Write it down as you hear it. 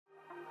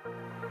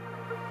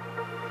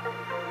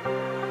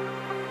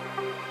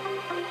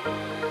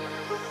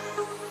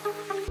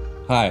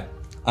Hi,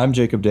 I'm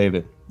Jacob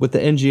David with the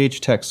NGH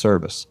Tech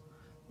Service.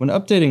 When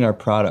updating our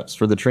products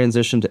for the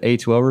transition to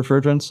A2L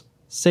refrigerants,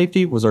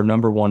 safety was our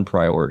 #1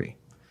 priority.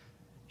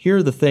 Here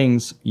are the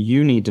things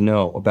you need to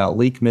know about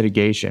leak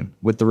mitigation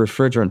with the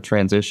refrigerant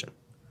transition.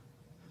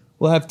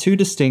 We'll have 2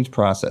 distinct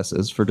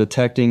processes for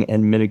detecting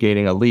and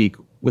mitigating a leak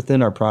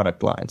within our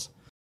product lines.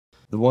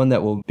 The one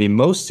that will be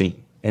most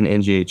seen in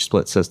NGH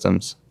split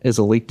systems is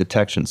a leak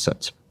detection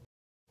sensor.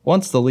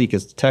 Once the leak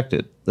is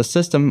detected, the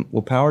system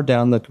will power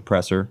down the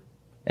compressor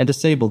and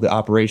disable the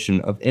operation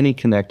of any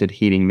connected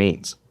heating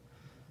means.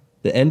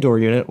 The indoor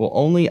unit will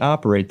only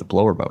operate the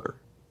blower motor.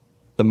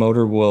 The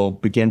motor will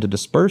begin to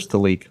disperse the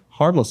leak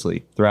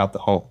harmlessly throughout the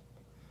home.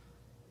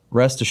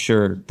 Rest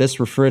assured, this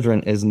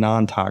refrigerant is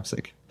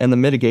non-toxic, and the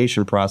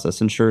mitigation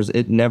process ensures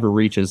it never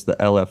reaches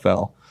the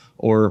LFL,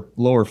 or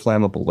lower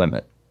flammable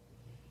limit.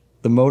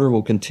 The motor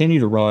will continue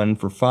to run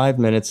for 5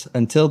 minutes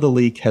until the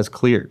leak has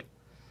cleared.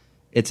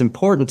 It's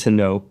important to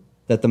note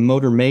that the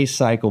motor may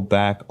cycle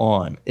back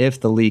on if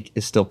the leak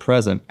is still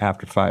present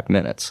after 5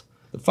 minutes.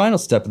 The final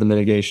step of the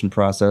mitigation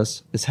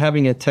process is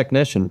having a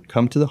technician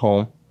come to the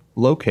home,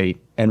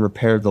 locate, and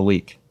repair the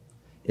leak.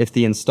 If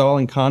the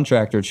installing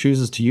contractor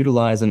chooses to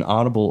utilize an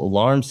audible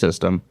alarm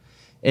system,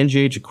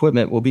 NGH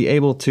equipment will be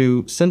able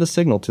to send a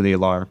signal to the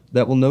alarm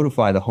that will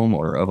notify the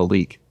homeowner of a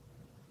leak.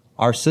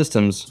 Our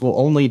systems will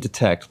only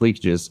detect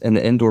leakages in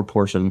the indoor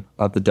portion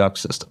of the duct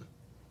system.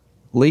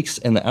 Leaks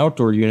in the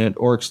outdoor unit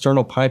or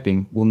external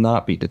piping will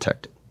not be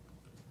detected.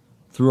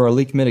 Through our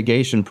leak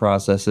mitigation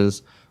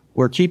processes,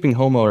 we're keeping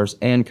homeowners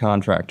and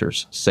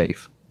contractors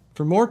safe.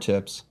 For more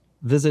tips,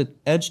 visit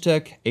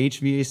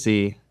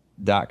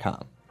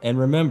EdgeTekHVAC.com. And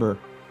remember,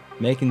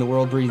 making the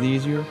world breathe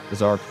easier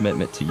is our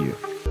commitment to you.